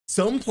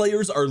Some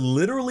players are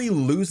literally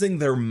losing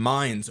their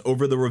minds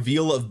over the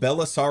reveal of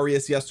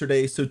Belisarius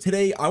yesterday, so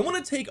today I want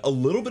to take a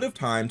little bit of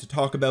time to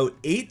talk about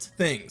eight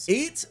things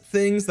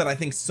that I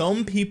think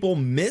some people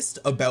missed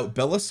about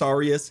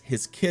Belisarius,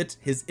 his kit,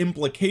 his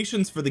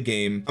implications for the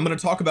game. I'm going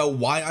to talk about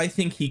why I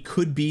think he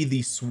could be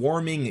the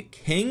swarming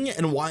king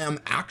and why I'm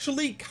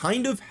actually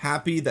kind of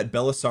happy that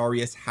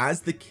Belisarius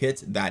has the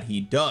kit that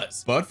he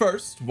does. But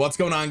first, what's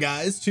going on,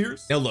 guys?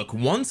 Cheers. Now look,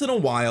 once in a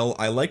while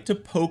I like to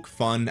poke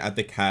fun at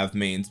the cav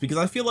mains because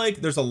I feel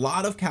like there's a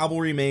lot of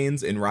cavalry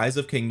mains in Rise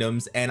of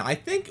Kingdoms, and I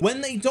think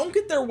when they don't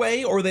get their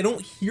way or they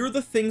don't hear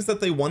the things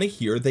that they want to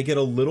hear, they get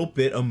a little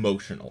bit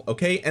emotional.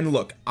 Okay, and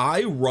look,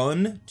 I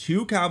run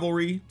 2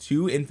 cavalry,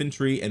 2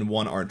 infantry, and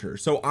 1 archer,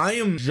 so I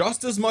am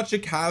just as much a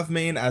cav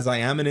main as I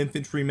am an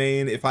infantry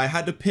main. If I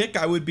had to pick,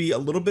 I would be a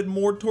little bit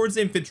more towards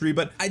infantry,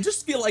 but I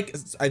just feel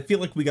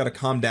like we got to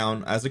calm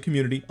down as a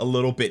community a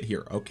little bit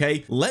here.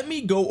 Okay, let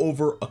me go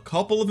over a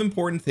couple of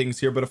important things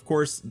here, but of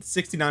course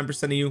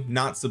 69% of you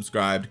not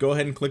subscribed. Go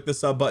ahead and click the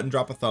sub button,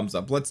 drop a thumbs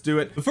up. Let's do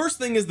it. The first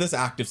thing is this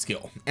active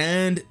skill,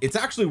 and it's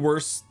actually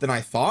worse than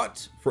I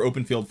thought for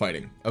open field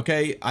fighting.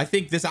 Okay, I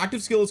think this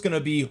active skill is going to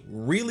be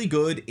really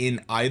good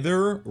in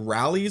either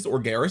rallies or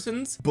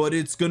garrisons, but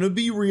it's going to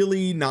be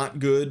really not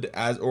good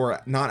as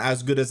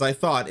good as I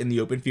thought in the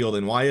open field.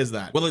 And why is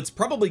that? Well, it's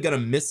probably going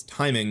to miss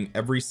timing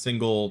every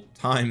single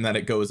time that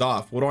it goes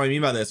off. What do I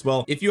mean by this?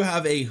 Well, if you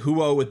have a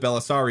Huo with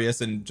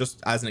Belisarius, and just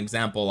as an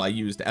example, I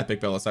used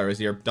epic Belisarius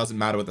here, doesn't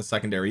matter what the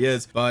secondary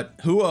is, but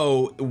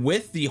Huo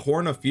with the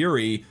Horn of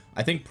Fury,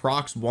 I think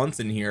procs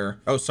once in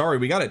here. Oh, sorry,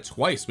 we got it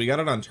twice. We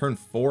got it on turn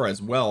 4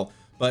 as well.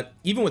 But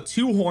even with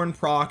 2 horn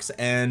procs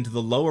and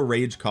the lower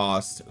rage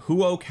cost,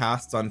 Huo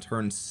casts on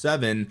turn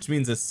 7, which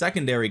means a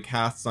secondary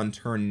casts on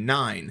turn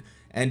 9.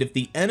 And if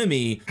the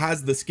enemy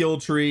has the skill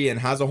tree and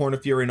has a Horn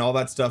of Fury and all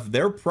that stuff,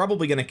 they're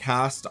probably going to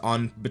cast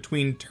on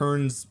between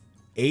turns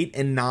 8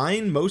 and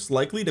 9, most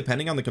likely,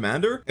 depending on the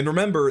commander. And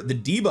remember, the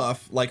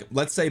debuff, like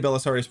let's say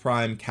Belisarius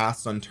Prime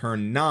casts on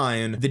turn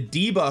 9, the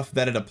debuff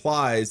that it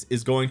applies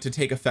is going to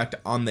take effect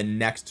on the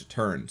next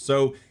turn.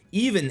 So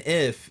even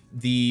if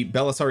the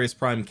Belisarius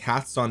Prime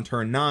casts on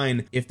turn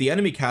 9, if the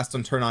enemy casts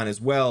on turn 9 as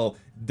well,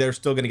 they're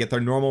still going to get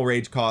their normal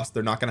rage cost.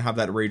 They're not going to have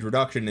that rage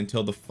reduction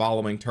until the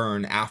following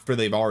turn after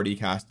they've already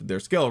casted their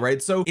skill,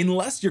 right? So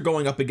unless you're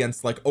going up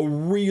against like a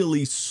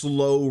really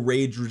slow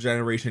rage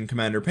regeneration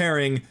commander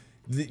pairing,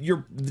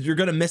 you're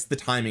gonna miss the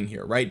timing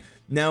here, right?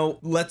 Now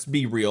let's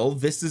be real,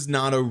 this is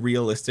not a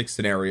realistic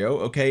scenario.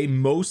 Okay,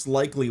 most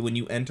likely when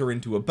you enter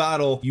into a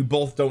battle, you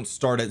both don't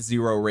start at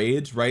 0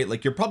 rage, right?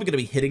 Like you're probably going to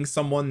be hitting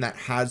someone that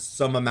has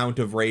some amount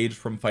of rage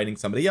from fighting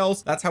somebody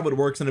else. That's how it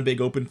works in a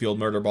big open field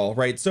murder ball,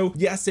 right? So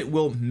yes, it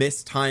will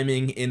miss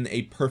timing in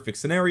a perfect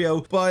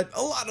scenario, but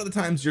a lot of the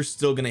times you're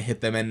still going to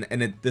hit them,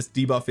 and this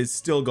debuff is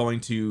still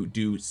going to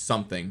do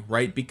something,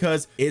 right?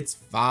 Because it's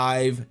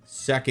 5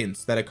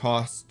 seconds that it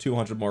costs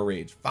 200 more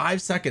rage.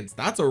 5 seconds,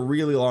 that's a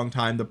really long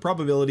time. The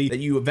probability that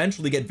you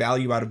eventually get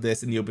value out of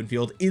this in the open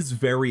field is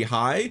very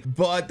high,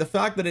 but the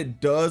fact that it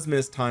does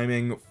miss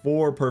timing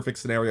for perfect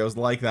scenarios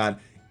like that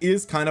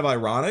is kind of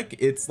ironic.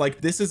 It's like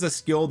this is a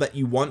skill that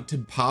you want to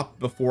pop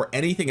before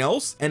anything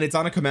else, and it's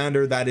on a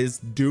commander that is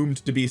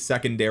doomed to be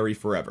secondary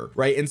forever,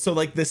 right? And so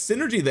like the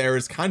synergy there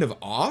is kind of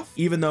off,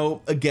 even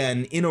though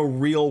again in a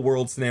real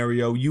world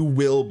scenario you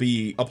will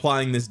be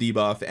applying this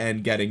debuff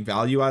and getting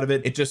value out of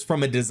it. It just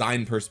from a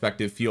design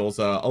perspective feels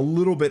a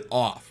little bit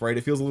off, right?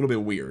 It feels a little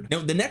bit weird. Now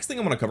the next thing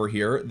I want to cover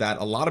here that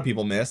a lot of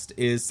people missed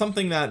is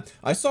something that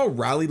I saw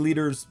rally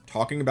leaders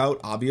talking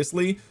about,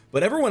 obviously,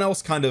 but everyone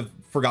else kind of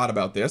forgot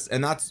about this,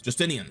 and that's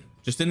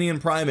Justinian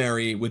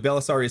primary with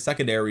Belisarius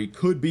secondary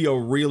could be a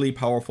really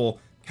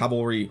powerful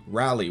cavalry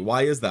rally.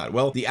 Why is that?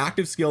 Well, the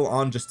active skill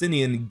on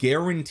Justinian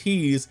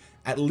guarantees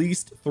at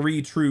least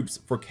 3 troops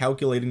for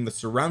calculating the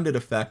surrounded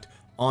effect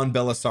on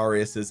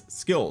Belisarius's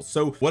skills.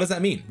 So what does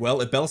that mean?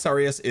 Well, if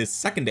Belisarius is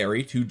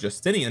secondary to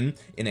Justinian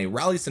in a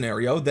rally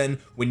scenario, then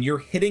when you're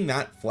hitting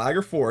that flag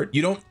or fort,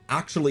 you don't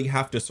actually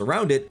have to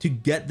surround it to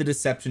get the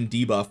deception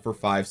debuff for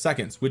 5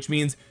 seconds, which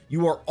means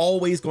you are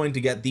always going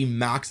to get the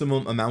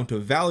maximum amount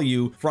of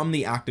value from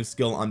the active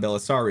skill on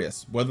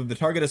Belisarius. Whether the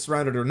target is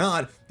surrounded or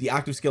not, the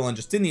active skill on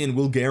Justinian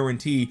will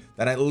guarantee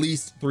that at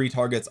least 3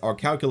 targets are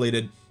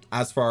calculated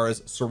as far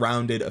as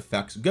surrounded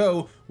effects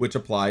go, which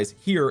applies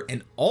here.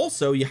 And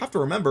also you have to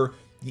remember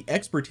the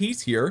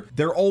expertise here,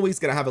 they're always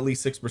going to have at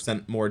least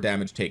 6% more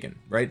damage taken,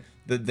 right?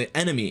 The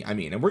enemy, I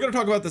mean, and we're going to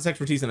talk about this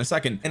expertise in a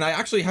second. And I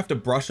actually have to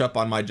brush up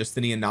on my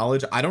Justinian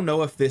knowledge. I don't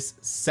know if this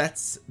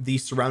sets the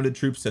surrounded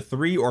troops to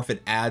 3 or if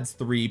it adds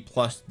 3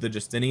 plus the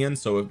Justinian,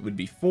 so it would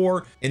be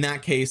 4. In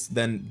that case,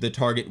 then the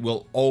target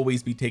will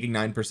always be taking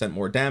 9%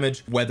 more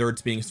damage, whether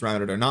it's being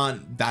surrounded or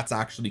not. That's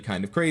actually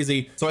kind of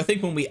crazy. So I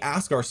think when we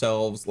ask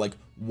ourselves, like,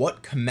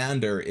 what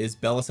commander is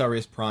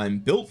Belisarius Prime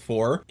built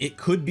for, it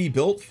could be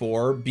built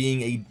for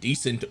being a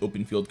decent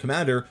open field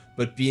commander,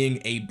 but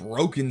being a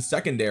broken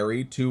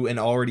secondary to an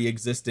already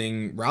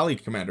existing rally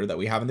commander that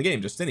we have in the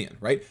game, Justinian,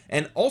 right?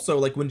 And also,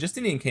 like, when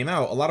Justinian came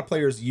out, a lot of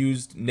players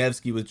used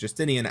Nevsky with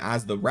Justinian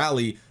as the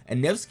rally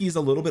and Nevsky is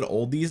a little bit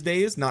old these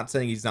days, not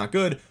saying he's not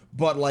good,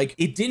 but like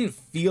it didn't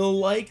feel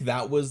like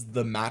that was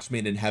the match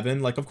made in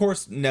heaven. Like of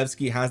course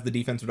Nevsky has the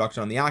defense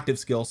reduction on the active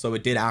skill, so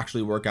it did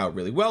actually work out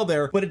really well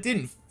there, but it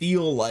didn't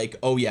feel like,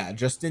 oh yeah,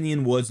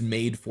 Justinian was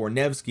made for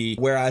Nevsky,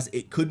 whereas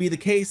it could be the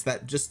case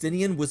that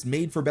Justinian was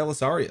made for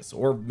Belisarius,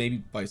 or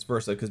maybe vice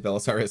versa, because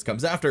Belisarius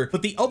comes after.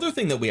 But the other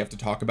thing that we have to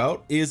talk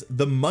about is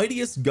the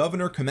mightiest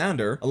governor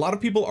commander. A lot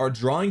of people are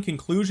drawing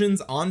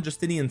conclusions on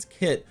Justinian's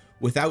kit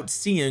without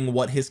seeing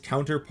what his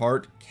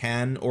counterpart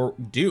can or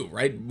do,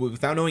 right,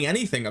 without knowing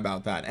anything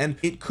about that. And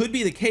it could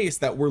be the case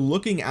that we're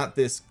looking at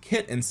this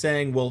kit and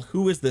saying, well,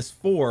 who is this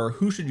for?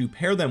 Who should you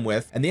pair them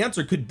with? And the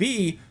answer could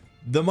be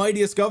the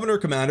mightiest governor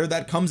commander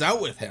that comes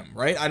out with him,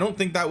 right? I don't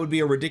think that would be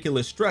a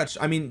ridiculous stretch.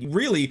 I mean,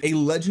 really, a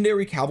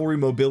legendary cavalry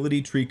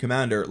mobility tree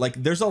commander,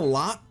 like there's a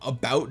lot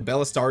about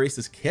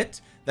Belisarius's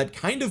kit that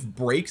kind of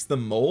breaks the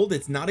mold.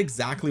 It's not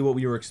exactly what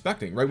we were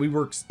expecting, right?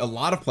 A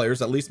lot of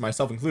players, at least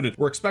myself included,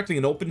 were expecting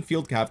an open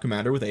field cav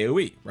commander with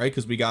AoE, right?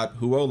 Because we got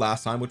Huo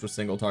last time, which was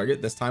single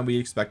target. This time we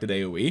expected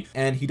AoE,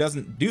 and he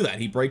doesn't do that.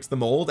 He breaks the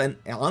mold, and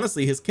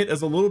honestly his kit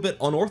is a little bit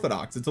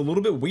unorthodox. It's a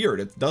little bit weird.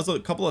 It does a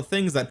couple of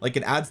things that, like,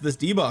 it adds this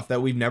debuff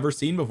that we've never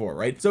seen before,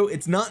 right? So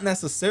it's not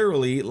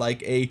necessarily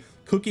like a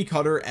cookie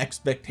cutter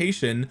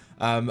expectation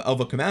of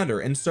a commander,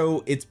 and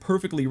so it's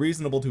perfectly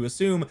reasonable to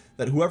assume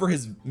that whoever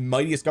his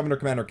mightiest governor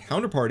commander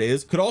counterpart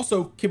is could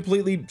also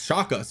completely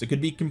shock us. It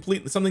could be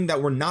completely something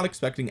that we're not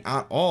expecting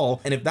at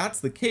all. And if that's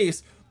the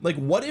case, like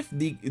what if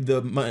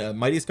the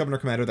mightiest governor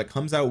commander that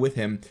comes out with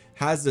him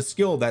has the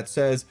skill that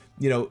says,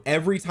 you know,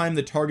 every time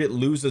the target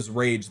loses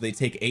rage they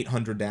take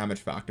 800 damage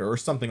factor or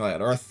something like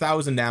that, or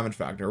 1000 damage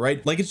factor,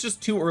 right? Like it's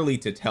just too early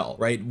to tell,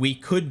 right? We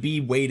could be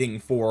waiting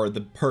for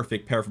the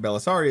perfect pair for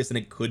Belisarius, and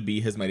it could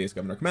be his mightiest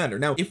governor commander.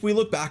 Now if we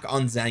look back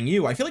on Zhang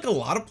Yu, I feel like a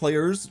lot of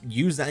players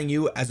use Zhang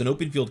Yu as an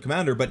open field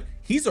commander, but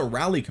he's a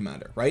rally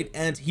commander, right?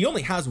 And he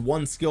only has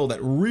one skill that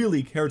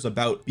really cares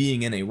about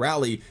being in a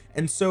rally,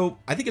 and so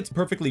I think it's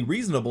perfectly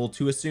reasonable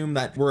to assume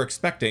that we're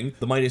expecting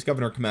the mightiest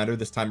governor commander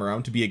this time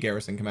around to be a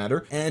garrison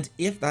commander. And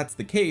if that's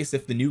the case,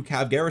 if the new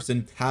cav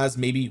garrison has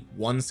maybe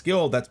one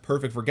skill that's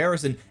perfect for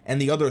garrison and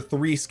the other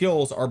 3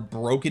 skills are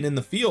broken in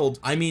the field,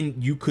 I mean,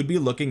 you could be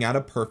looking at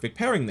a perfect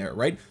pairing there,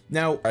 right?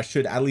 Now I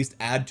should at least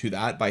add to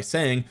that by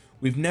saying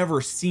we've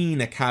never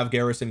seen a cav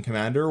garrison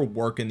commander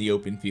work in the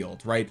open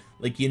field, right?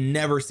 Like you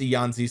never see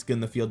Jan Ziska in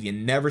the field, you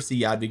never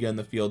see Jadwiga in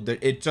the field.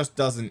 It just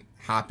doesn't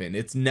happen.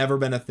 It's never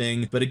been a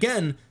thing. But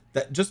again,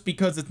 that just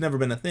because it's never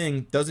been a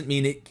thing doesn't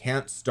mean it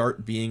can't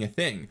start being a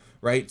thing,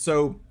 right?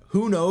 So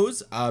who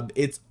knows?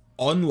 It's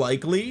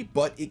unlikely,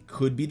 but it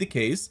could be the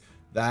case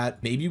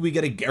that maybe we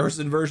get a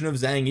garrison version of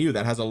Zhang Yu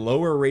that has a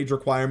lower rage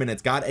requirement.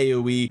 It's got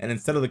AoE, and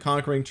instead of the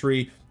conquering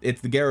tree,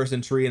 it's the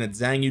garrison tree, and it's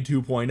Zhang Yu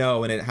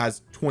 2.0, and it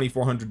has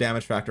 2400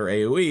 damage factor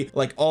AoE.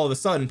 Like all of a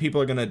sudden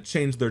people are going to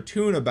change their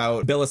tune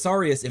about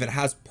Belisarius if it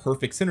has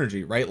perfect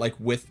synergy, right? Like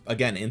with,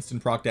 again,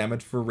 instant proc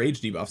damage for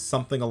rage debuff,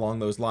 something along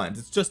those lines.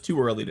 It's just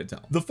too early to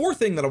tell. The fourth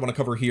thing that I want to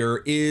cover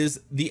here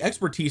is the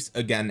expertise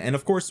again, and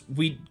of course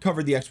we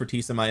covered the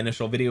expertise in my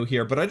initial video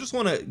here, but I just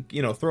want to,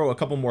 you know, throw a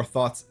couple more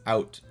thoughts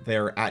out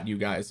there at you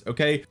guys.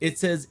 Okay, it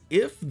says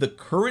if the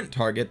current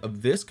target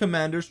of this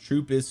commander's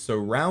troop is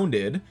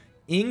surrounded,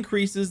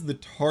 increases the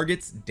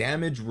target's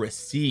damage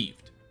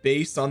received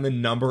based on the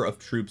number of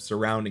troops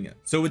surrounding it.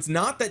 So it's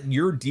not that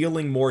you're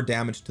dealing more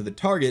damage to the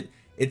target,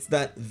 it's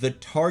that the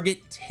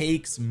target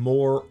takes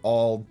more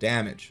all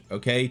damage.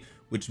 Okay,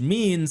 which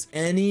means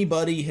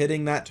anybody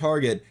hitting that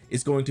target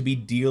is going to be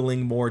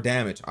dealing more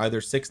damage, either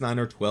 6, 9,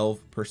 or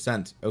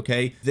 12%.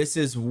 Okay, this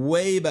is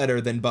way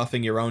better than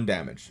buffing your own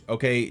damage.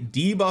 Okay,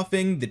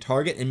 debuffing the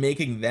target and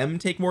making them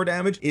take more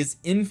damage is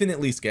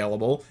infinitely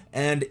scalable,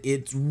 and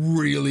it's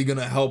really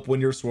gonna help when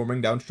you're swarming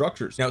down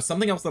structures. Now,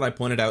 something else that I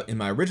pointed out in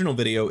my original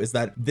video is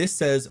that this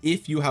says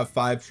if you have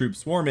 5 troops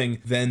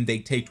swarming, then they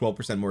take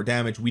 12% more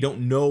damage. We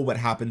don't know what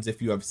happens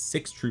if you have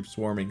 6 troops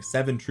swarming,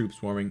 7 troops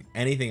swarming,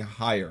 anything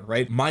higher,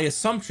 right? My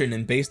assumption,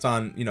 and based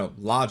on, you know,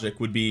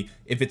 logic, would be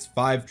if it's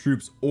 5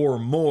 troops or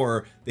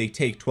more, they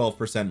take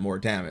 12% more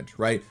damage,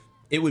 right?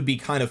 It would be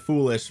kind of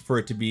foolish for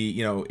it to be,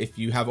 you know, if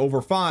you have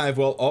over 5,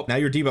 well, oh, now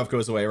your debuff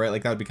goes away, right?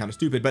 Like that would be kind of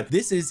stupid. But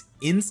this is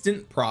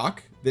instant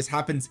proc. This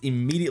happens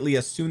immediately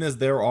as soon as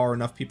there are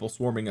enough people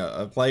swarming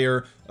a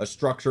player, a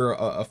structure,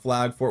 a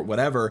flag fort,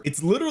 whatever.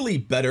 It's literally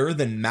better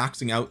than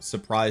maxing out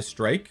surprise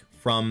strike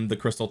from the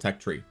crystal tech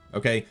tree.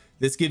 Okay,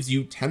 this gives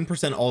you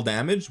 10% all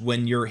damage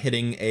when you're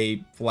hitting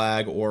a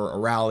flag or a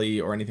rally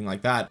or anything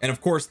like that. And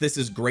of course this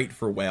is great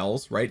for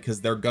whales, right?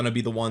 Because they're gonna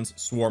be the ones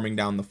swarming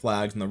down the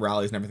flags and the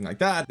rallies and everything like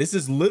that. This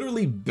is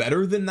literally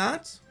better than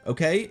that.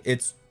 Okay,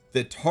 it's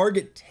the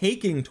target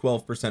taking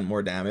 12%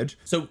 more damage.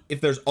 So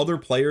if there's other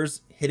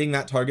players hitting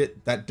that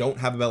target that don't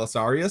have a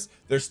Belisarius,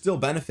 they're still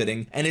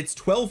benefiting, and it's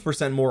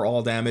 12% more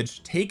all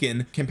damage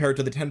taken compared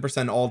to the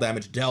 10% all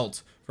damage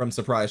dealt from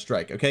surprise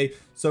strike. Okay,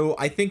 so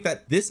I think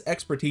that this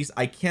expertise,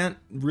 I can't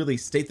really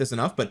state this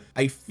enough, but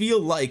I feel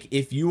like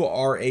if you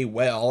are a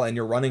whale and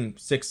you're running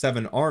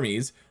 6-7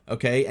 armies,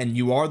 okay, and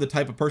you are the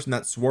type of person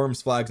that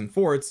swarms flags and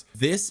forts,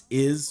 this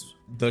is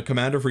the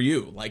commander for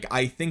you. Like,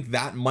 I think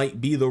that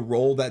might be the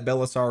role that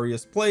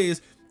Belisarius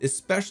plays,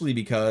 especially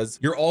because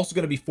you're also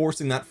going to be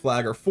forcing that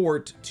flag or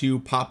fort to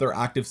pop their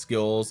active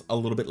skills a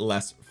little bit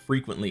less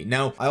frequently.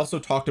 Now, I also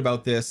talked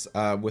about this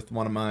with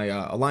one of my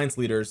alliance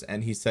leaders,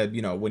 and he said,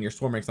 you know, when you're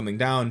swarming something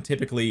down,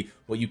 typically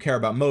what you care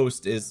about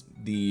most is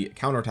the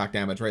counterattack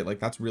damage, right? Like,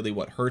 that's really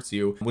what hurts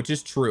you, which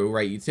is true,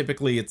 right? You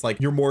typically, it's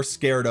like you're more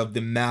scared of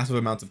the massive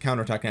amounts of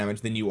counterattack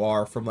damage than you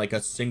are from like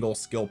a single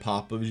skill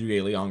pop of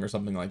Zhuge or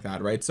something like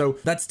that, right? So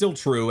that's still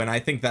true, and I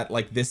think that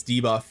like this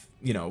debuff,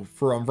 you know,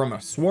 from a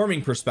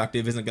swarming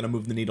perspective isn't going to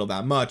move the needle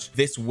that much.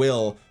 This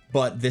will,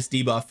 but this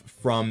debuff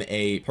from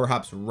a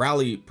perhaps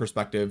rally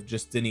perspective,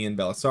 Justinian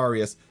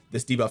Belisarius,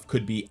 this debuff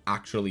could be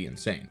actually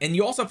insane. And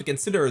you also have to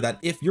consider that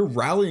if you're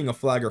rallying a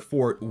flag or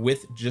fort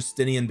with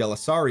Justinian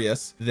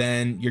Belisarius,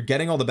 then you're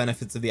getting all the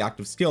benefits of the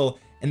active skill,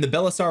 and the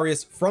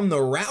Belisarius from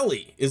the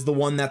rally is the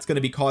one that's going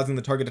to be causing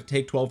the target to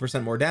take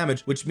 12% more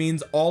damage, which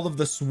means all of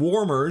the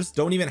swarmers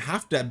don't even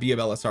have to be a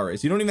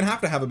Belisarius. You don't even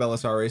have to have a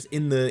Belisarius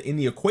in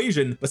the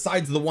equation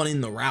besides the one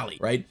in the rally,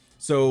 right?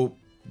 So,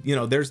 you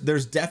know,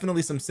 there's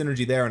definitely some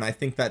synergy there, and I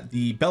think that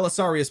the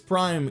Belisarius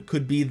Prime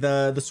could be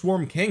the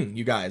swarm king,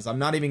 you guys. I'm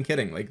not even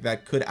kidding. Like,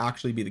 that could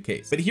actually be the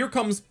case. But here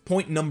comes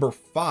point number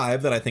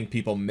 5 that I think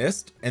people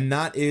missed, and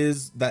that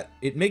is that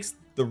it makes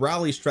the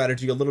rally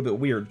strategy a little bit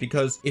weird,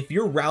 because if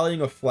you're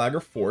rallying a flag or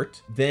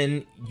fort,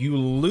 then you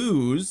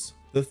lose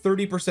the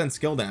 30%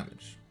 skill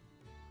damage,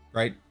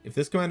 right? If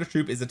this commander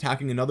troop is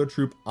attacking another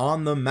troop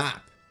on the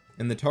map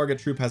and the target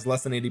troop has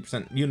less than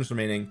 80% units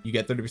remaining, you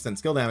get 30%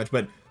 skill damage.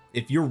 But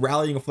if you're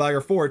rallying a flag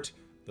or fort,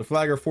 the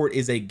flag or fort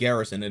is a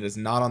garrison, it is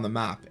not on the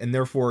map, and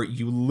therefore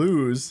you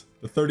lose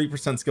the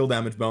 30% skill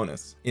damage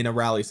bonus in a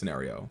rally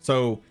scenario.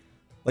 So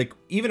like,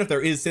 even if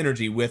there is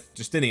synergy with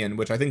Justinian,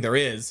 which I think there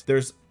is,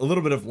 there's a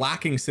little bit of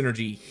lacking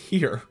synergy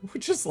here,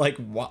 which is like,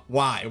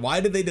 why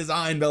did they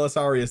design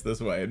Belisarius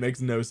this way? It makes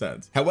no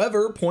sense.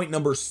 However, point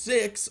number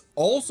 6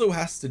 also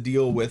has to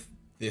deal with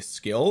this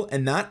skill,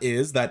 and that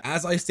is that,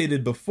 as I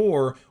stated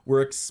before,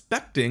 we're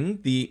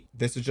expecting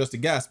this is just a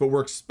guess, but we're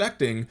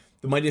expecting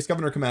the Mightiest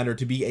Governor Commander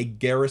to be a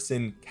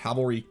garrison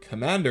cavalry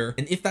commander.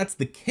 And if that's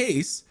the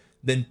case,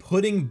 then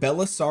putting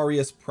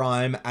Belisarius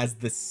Prime as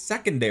the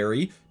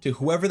secondary to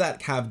whoever that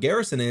cav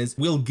garrison is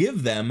will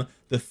give them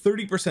the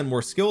 30%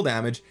 more skill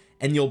damage,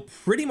 and you'll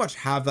pretty much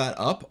have that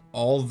up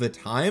all the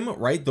time,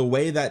 right? The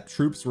way that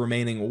troops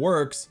remaining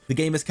works, the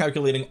game is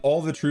calculating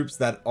all the troops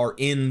that are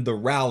in the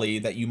rally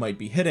that you might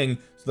be hitting.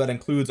 So that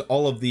includes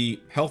all of the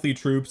healthy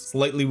troops,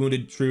 slightly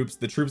wounded troops,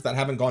 the troops that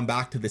haven't gone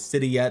back to the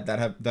city yet,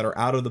 that are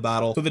out of the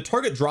battle. So the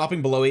target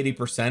dropping below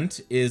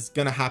 80% is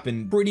going to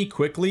happen pretty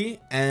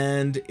quickly,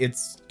 and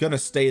it's going to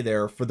stay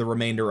there for the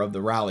remainder of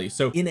the rally.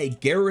 So in a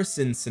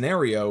garrison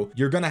scenario,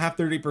 you're going to have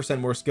 30%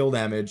 more skill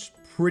damage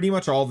pretty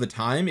much all the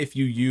time if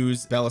you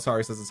use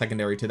Belisarius as a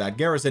secondary to that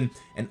garrison.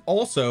 And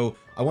also,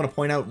 I want to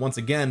point out once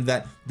again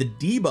that the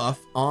debuff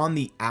on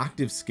the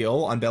active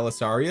skill on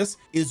Belisarius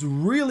is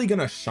really going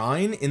to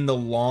shine in the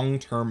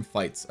long-term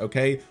fights.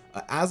 Okay,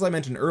 as I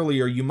mentioned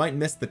earlier, you might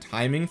miss the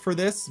timing for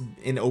this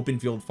in open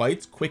field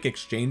fights, quick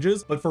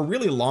exchanges, but for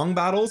really long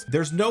battles,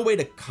 there's no way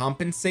to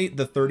compensate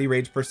the 30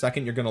 rage per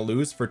second you're going to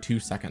lose for 2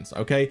 seconds.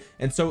 Okay,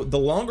 and so the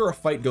longer a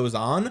fight goes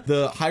on,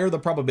 the higher the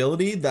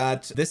probability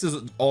that this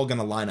is all going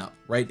to line up,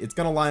 right? It's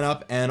going to line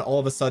up, and all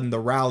of a sudden the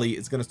rally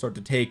is going to start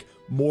to take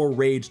more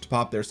rage to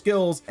pop their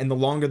skills, and the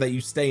longer that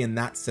you stay in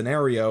that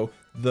scenario,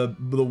 the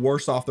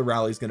worse off the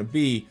rally is going to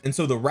be. And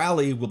so the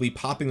rally will be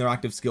popping their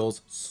active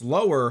skills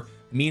slower.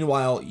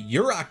 Meanwhile,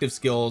 your active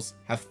skills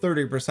have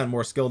 30%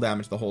 more skill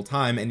damage the whole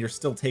time, and you're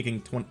still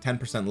taking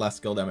 10% less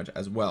skill damage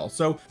as well.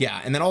 So yeah,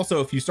 and then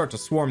also if you start to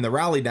swarm the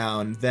rally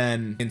down,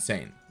 then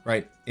insane,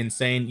 right?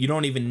 Insane. You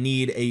don't even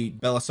need a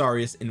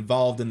Belisarius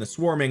involved in the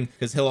swarming,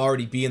 because he'll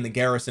already be in the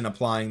garrison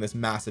applying this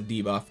massive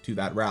debuff to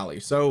that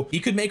rally. So he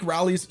could make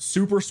rallies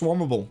super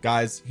swarmable,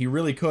 guys. He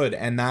really could.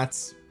 And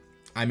that's,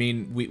 I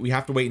mean, we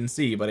have to wait and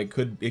see, but it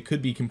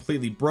could be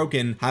completely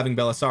broken having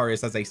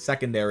Belisarius as a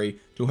secondary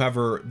to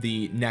whoever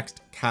the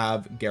next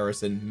cav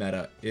garrison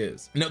meta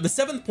is. Now, the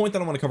 7th point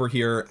that I want to cover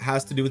here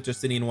has to do with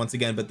Justinian once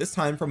again, but this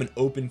time from an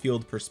open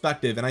field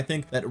perspective. And I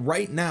think that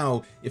right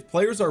now, if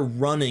players are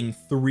running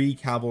 3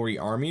 cavalry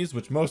armies,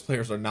 which most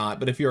players are not,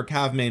 but if you're a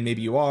cav main,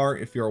 maybe you are,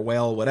 if you're a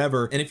whale,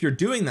 whatever, and if you're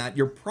doing that,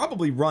 you're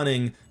probably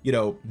running, you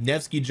know,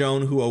 Nevsky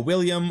Joan Hua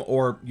William,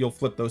 or you'll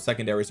flip those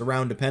secondaries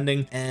around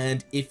depending.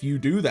 And if you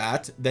do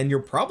that, then you're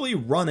probably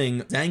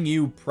running Zhang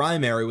Yu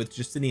primary with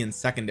Justinian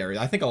secondary.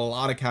 I think a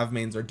lot of cav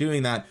mains are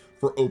doing that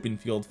for open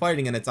field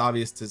fighting, and it's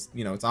obvious to,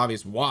 you know, it's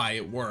obvious why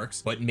it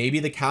works. But maybe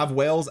the Cav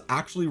whales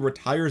actually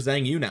retire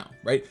Zhang Yu now,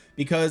 right?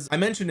 Because I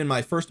mentioned in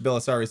my first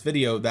Belisarius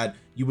video that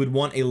you would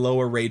want a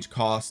lower rage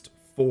cost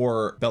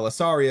for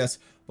Belisarius,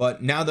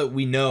 but now that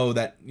we know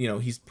that, you know,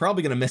 he's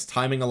probably going to miss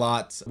timing a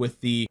lot with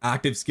the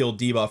active skill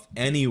debuff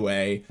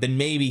anyway, then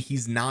maybe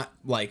he's not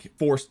like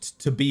forced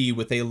to be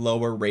with a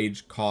lower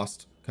rage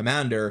cost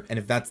commander. And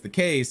if that's the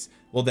case,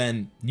 well,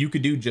 then you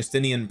could do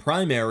Justinian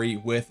primary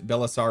with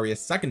Belisarius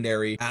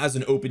secondary as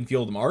an open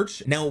field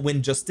march. Now,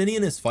 when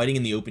Justinian is fighting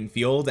in the open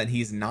field and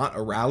he's not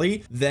a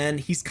rally, then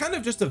he's kind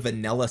of just a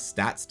vanilla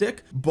stat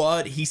stick,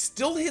 but he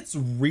still hits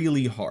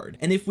really hard.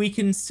 And if we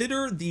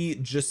consider the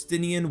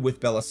Justinian with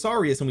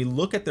Belisarius and we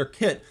look at their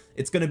kit,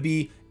 it's going to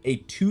be a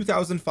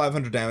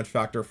 2,500 damage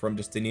factor from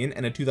Justinian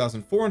and a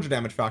 2,400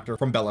 damage factor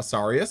from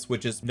Belisarius,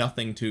 which is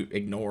nothing to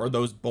ignore.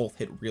 Those both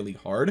hit really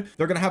hard.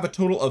 They're going to have a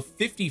total of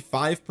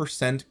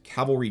 55%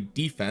 cavalry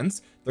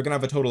defense. They're going to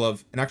have a total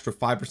of an extra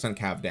 5%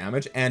 cav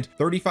damage and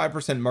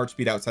 35% march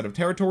speed outside of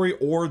territory,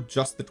 or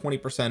just the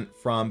 20%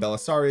 from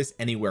Belisarius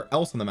anywhere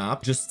else on the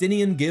map.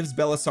 Justinian gives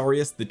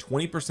Belisarius the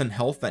 20%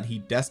 health that he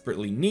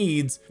desperately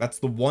needs. That's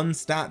the one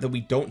stat that we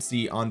don't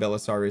see on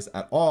Belisarius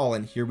at all,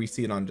 and here we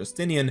see it on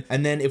Justinian.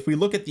 And then if we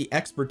look at the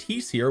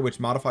expertise here, which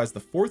modifies the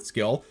fourth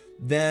skill,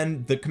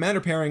 then the commander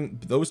pairing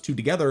those two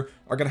together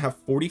are going to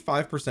have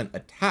 45%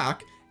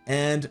 attack.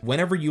 And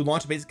whenever you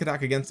launch a basic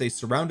attack against a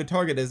surrounded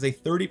target, it has a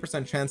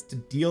 30% chance to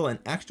deal an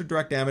extra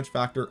direct damage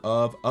factor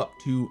of up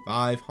to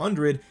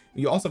 500.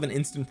 You also have an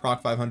instant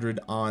proc 500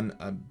 on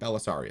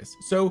Belisarius.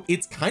 So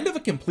it's kind of a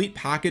complete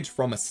package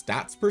from a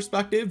stats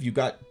perspective. You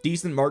got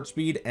decent march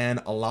speed and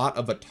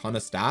a ton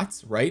of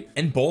stats, right?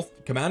 And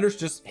both commanders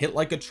just hit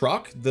like a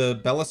truck. The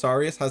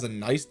Belisarius has a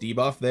nice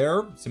debuff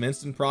there, some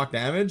instant proc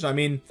damage. I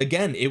mean,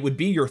 again, it would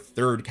be your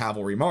third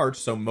cavalry march,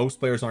 so most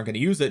players aren't going to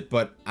use it,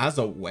 but as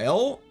a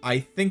whale, I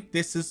think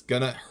this is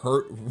gonna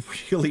hurt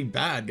really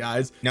bad,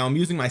 guys. Now I'm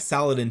using my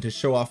Saladin to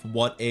show off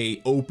what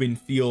a open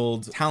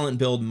field talent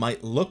build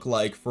might look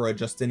like for a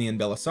Justinian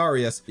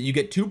Belisarius. You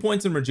get 2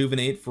 points in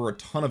rejuvenate for a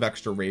ton of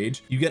extra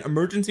rage. You get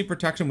emergency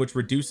protection, which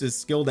reduces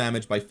skill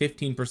damage by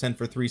 15%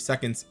 for 3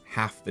 seconds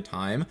half the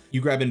time. You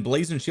grab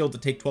emblazoned shield to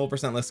take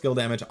 12% less skill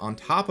damage. On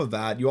top of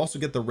that, you also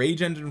get the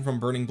rage engine from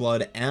burning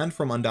blood and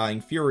from undying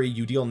fury.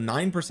 You deal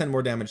 9%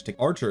 more damage to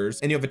archers,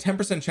 and you have a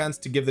 10% chance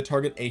to give the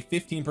target a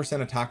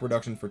 15% attack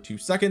reduction for 2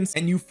 seconds,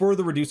 and you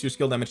further reduce your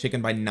skill damage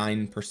taken by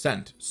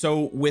 9%.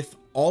 So with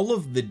all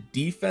of the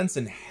defense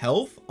and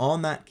health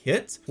on that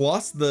kit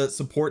plus the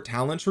support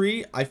talent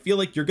tree, I feel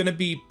like you're going to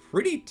be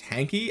pretty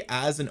tanky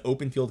as an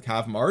open field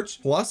cav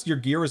march. Plus your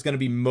gear is going to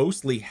be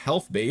mostly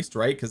health based,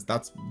 right? Because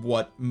that's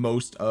what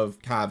most of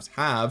cavs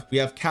have. We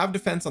have cav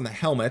defense on the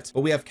helmet,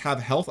 but we have cav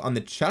health on the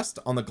chest,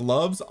 on the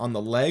gloves, on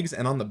the legs,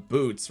 and on the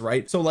boots,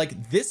 right? So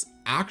like this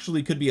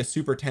actually could be a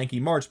super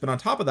tanky march. But on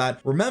top of that,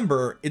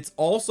 remember, it's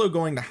also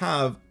going to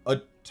have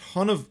a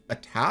ton of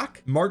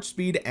attack, march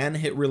speed, and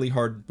hit really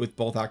hard with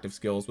both active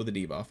skills with a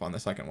debuff on the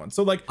second one.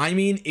 So like, I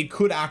mean, it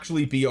could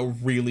actually be a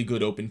really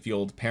good open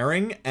field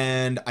pairing,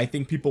 and I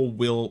think people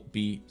will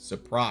be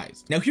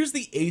surprised. Now here's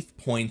the 8th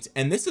point,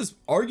 and this is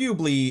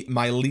arguably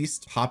my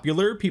least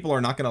popular. People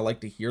are not going to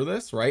like to hear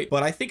this, right?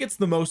 But I think it's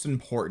the most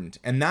important,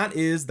 and that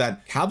is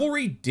that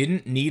cavalry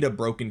didn't need a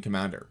broken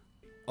commander.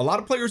 A lot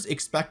of players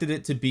expected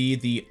it to be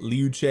the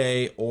Liu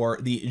Che or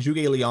the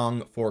Zhuge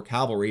Liang for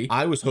cavalry.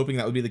 I was hoping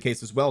that would be the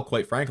case as well,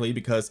 quite frankly,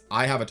 because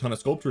I have a ton of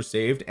sculptures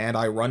saved and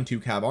I run 2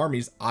 cav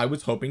armies. I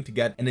was hoping to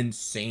get an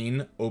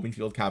insane open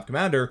field cav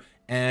commander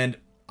and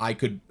I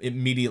could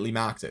immediately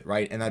max it,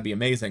 right? And that'd be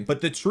amazing.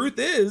 But the truth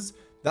is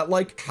that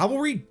like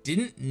cavalry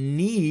didn't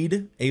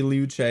need a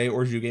Liu Che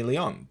or Zhuge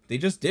Liang. They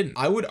just didn't.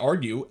 I would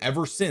argue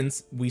ever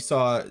since we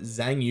saw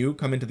Zhang Yu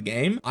come into the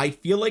game, I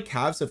feel like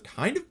calves have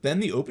kind of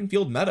been the open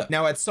field meta.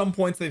 Now at some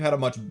points they've had a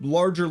much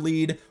larger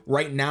lead.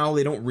 Right now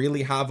they don't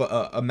really have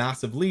a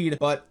massive lead,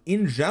 but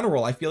in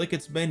general I feel like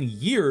it's been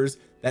years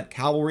that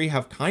cavalry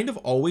have kind of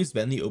always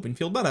been the open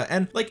field meta.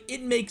 And like,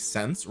 it makes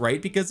sense,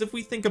 right? Because if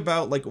we think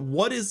about like,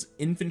 what is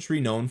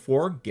infantry known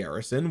for?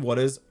 Garrison. What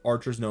is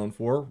archers known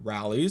for?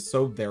 Rallies.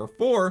 So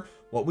therefore,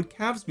 what would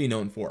calves be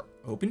known for?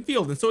 Open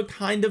field. And so it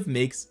kind of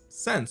makes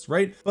sense,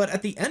 right? But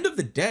at the end of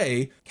the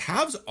day,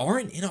 calves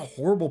aren't in a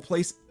horrible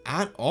place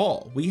at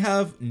all. We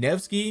have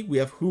Nevsky, we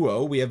have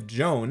Huo, we have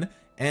Joan,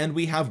 and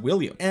we have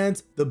William.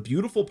 And the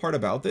beautiful part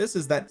about this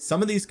is that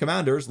some of these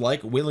commanders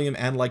like William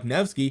and like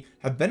Nevsky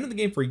have been in the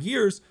game for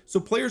years, so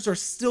players are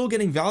still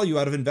getting value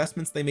out of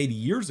investments they made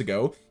years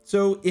ago.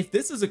 So if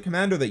this is a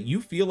commander that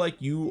you feel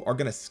like you are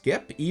going to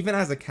skip even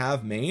as a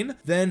cav main,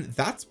 then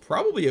that's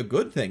probably a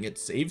good thing. It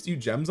saves you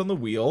gems on the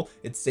wheel,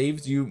 it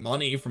saves you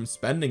money from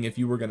spending if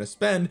you were going to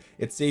spend,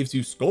 it saves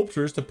you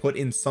sculptures to put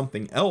in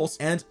something else,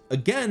 and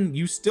again,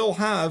 you still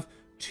have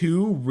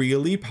 2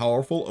 really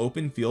powerful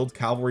open field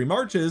cavalry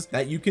marches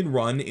that you can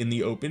run in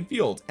the open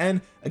field. And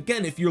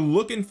again, if you're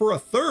looking for a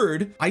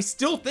third, I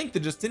still think the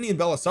Justinian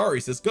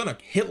Belisarius is gonna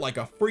hit like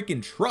a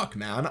freaking truck,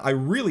 man. I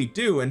really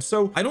do. And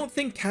so I don't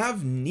think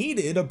Cav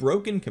needed a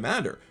broken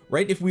commander,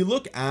 right? If we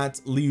look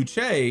at Liu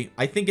Che,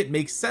 I think it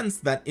makes sense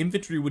that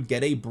infantry would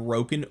get a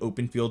broken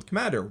open field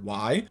commander.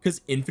 Why?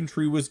 Because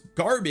infantry was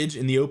garbage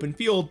in the open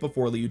field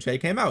before Liu Che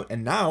came out,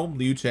 and now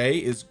Liu Che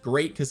is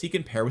great because he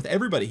can pair with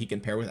everybody. He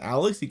can pair with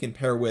Alex, he can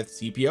pair with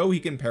CPO, he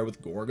can pair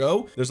with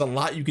Gorgo. There's a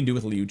lot you can do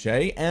with Liu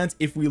Che. And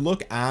if we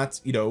look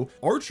at, you know,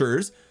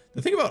 archers,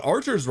 the thing about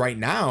archers right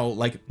now,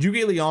 like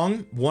Zhuge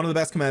Liang, one of the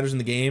best commanders in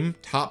the game,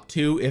 top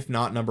 2 if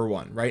not number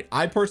 1, right?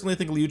 I personally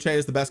think Liu Che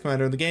is the best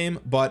commander in the game,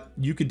 but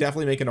you could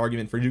definitely make an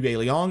argument for Zhuge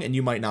Liang and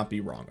you might not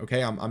be wrong.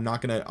 Okay, I'm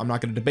not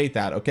gonna debate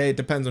that. Okay, it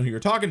depends on who you're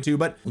talking to,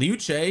 but Liu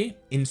Che,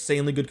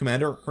 insanely good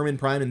commander. Hermann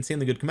Prime,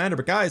 insanely good commander.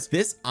 But guys,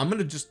 this, I'm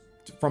gonna just,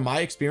 from my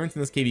experience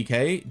in this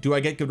KVK, do I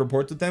get good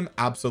reports with them?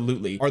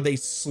 Absolutely. Are they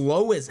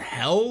slow as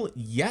hell?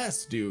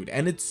 Yes, dude.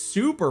 And it's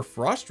super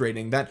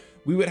frustrating that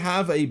we would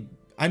have a,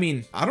 I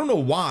mean, I don't know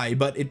why,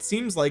 but it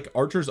seems like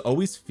archers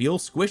always feel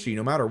squishy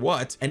no matter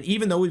what. And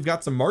even though we've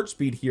got some march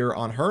speed here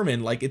on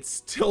Herman, like it's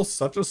still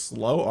such a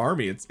slow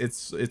army.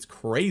 It's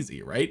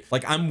crazy, right?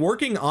 Like I'm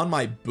working on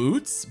my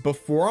boots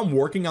before I'm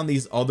working on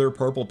these other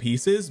purple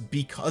pieces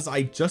because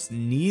I just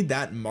need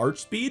that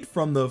march speed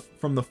from the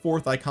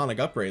 4th iconic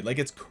upgrade. Like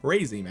it's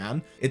crazy,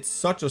 man. It's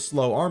such a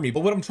slow army.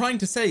 But what I'm trying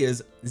to say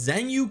is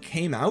Zhang Yu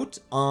came out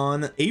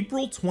on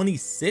April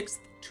 26th,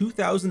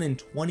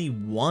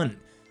 2021.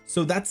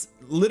 So that's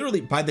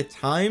literally, by the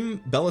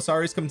time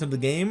Belisarius comes into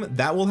the game,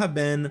 that will have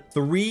been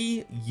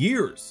 3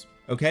 years.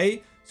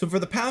 Okay, so for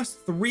the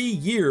past 3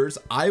 years,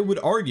 I would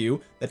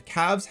argue that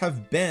Cavs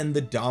have been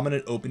the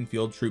dominant open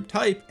field troop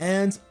type.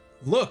 And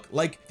look,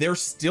 like they're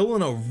still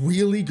in a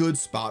really good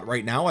spot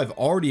right now. I've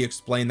already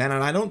explained that,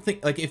 and I don't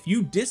think, like, if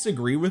you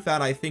disagree with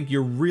that, I think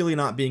you're really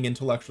not being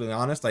intellectually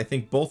honest. I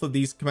think both of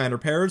these commander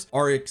pairs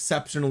are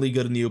exceptionally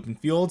good in the open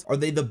field. Are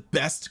they the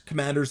best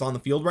commanders on the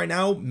field right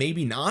now?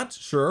 Maybe not.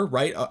 Sure,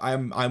 right?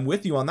 I'm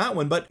with you on that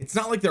one, but it's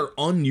not like they're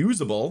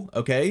unusable.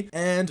 Okay,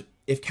 and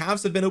if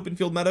Cavs have been open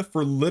field meta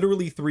for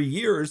literally 3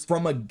 years,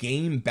 from a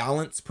game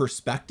balance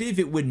perspective,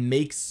 it would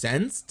make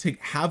sense to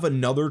have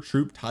another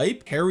troop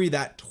type carry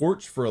that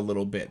torch for a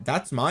little bit.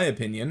 That's my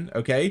opinion.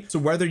 Okay, so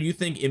whether you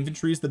think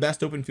infantry is the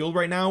best open field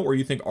right now or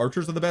you think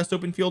archers are the best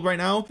open field right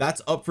now,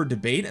 that's up for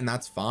debate, and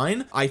that's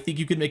fine. I think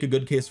you could make a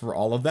good case for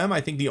all of them.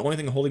 I think the only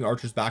thing holding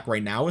archers back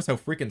right now is how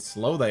freaking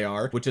slow they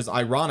are, which is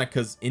ironic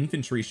because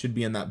infantry should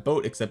be in that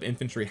boat, except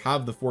infantry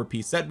have the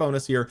 4-piece set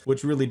bonus here,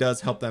 which really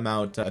does help them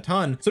out a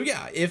ton. So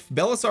yeah, if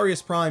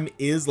Belisarius Prime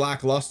is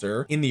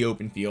lackluster in the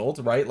open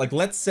field, right? Like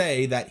let's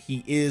say that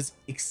he is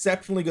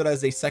exceptionally good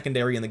as a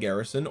secondary in the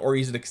garrison, or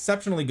he's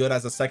exceptionally good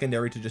as a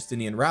secondary to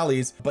Justinian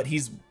rallies, but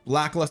he's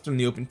lackluster in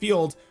the open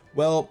field.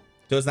 Well,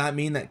 does that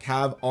mean that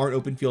Cav aren't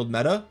open field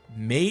meta?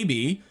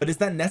 Maybe, but is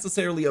that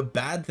necessarily a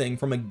bad thing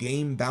from a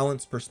game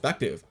balance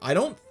perspective? I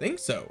don't think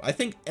so. I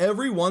think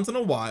every once in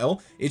a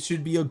while it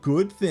should be a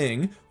good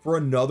thing for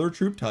another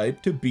troop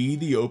type to be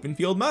the open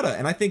field meta.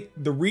 And I think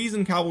the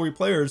reason cavalry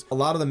players, a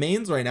lot of the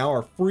mains right now,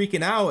 are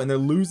freaking out and they're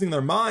losing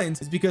their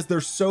minds is because they're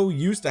so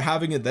used to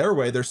having it their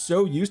way. They're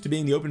so used to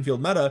being the open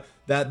field meta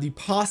that the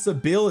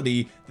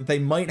possibility that they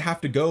might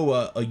have to go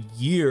a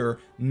year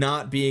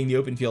not being the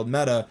open field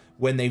meta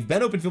when they've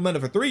been open field meta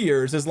for 3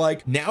 years is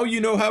like, now you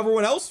know how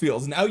everyone else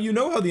feels. Now you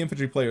know how the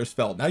infantry players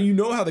felt. Now you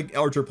know how the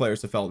archer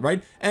players have felt,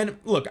 right? And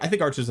look, I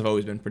think archers have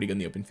always been pretty good in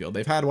the open field.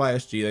 They've had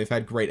YSG, they've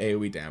had great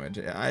AoE damage.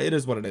 It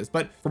is what it is.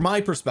 But from my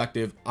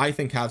perspective, I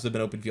think Cavs have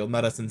been open field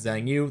meta since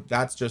Zhang Yu.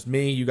 That's just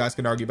me. You guys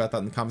can argue about that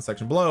in the comment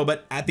section below.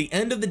 But at the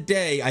end of the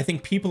day, I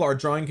think people are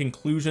drawing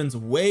conclusions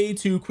way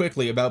too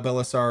quickly about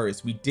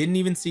Belisarius. We didn't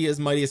even see his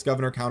mightiest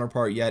governor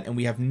counterpart yet, and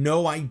we have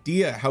no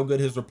idea how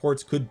good his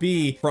reports could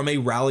be from a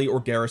rally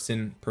or garrison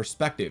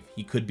perspective.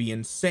 He could be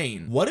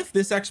insane. What if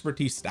this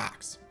expertise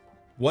stacks?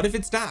 What if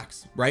it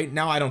stacks? Right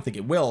now, I don't think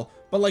it will,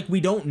 but like,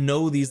 we don't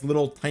know these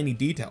little tiny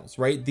details,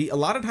 right? A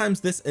lot of times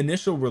this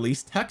initial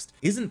release text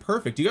isn't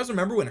perfect. Do you guys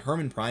remember when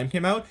Hermann Prime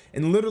came out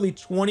and literally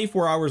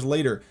 24 hours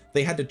later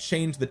they had to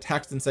change the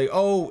text and say,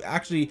 oh,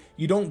 actually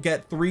you don't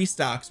get 3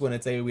 stacks when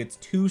it's AoE, it's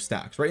 2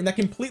 stacks, right? And that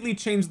completely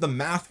changed the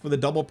math for the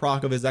double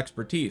proc of his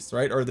expertise,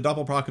 right? Or the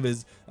double proc of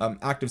his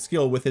active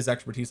skill with his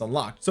expertise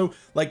unlocked. So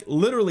like,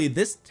 literally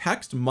this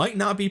text might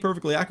not be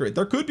perfectly accurate.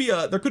 There could be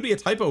a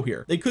typo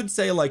here. They could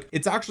say like,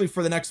 it's actually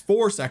for the next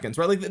 4 seconds,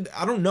 right? Like,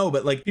 I don't know,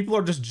 but like, people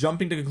are just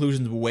jumping to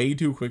conclusions way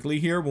too quickly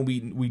here when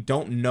we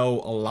don't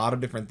know a lot of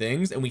different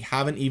things, and we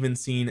haven't even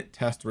seen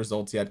test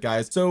results yet,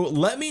 guys. So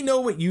let me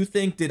know what you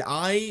think. Did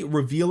I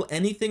reveal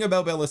anything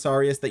about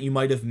Belisarius that you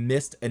might have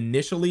missed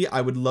initially?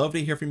 I would love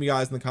to hear from you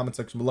guys in the comment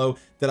section below.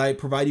 Did I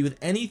provide you with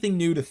anything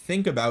new to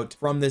think about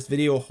from this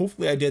video?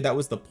 Hopefully I did. That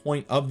was the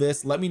point of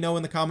this. Let me know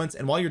in the comments,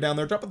 and while you're down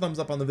there, drop a thumbs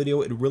up on the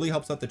video. It really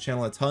helps out the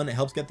channel a ton. It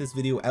helps get this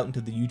video out into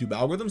the YouTube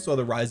algorithm so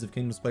other Rise of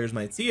Kingdoms players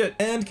might see it,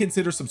 and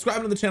consider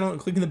subscribing to the channel and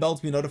clicking the bell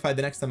to be notified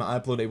the next time I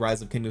upload a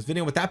Rise of Kingdoms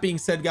video. With that being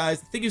said,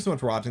 guys, thank you so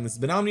much for watching. This has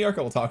been Omniarch.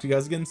 I will talk to you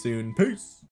guys again soon. Peace.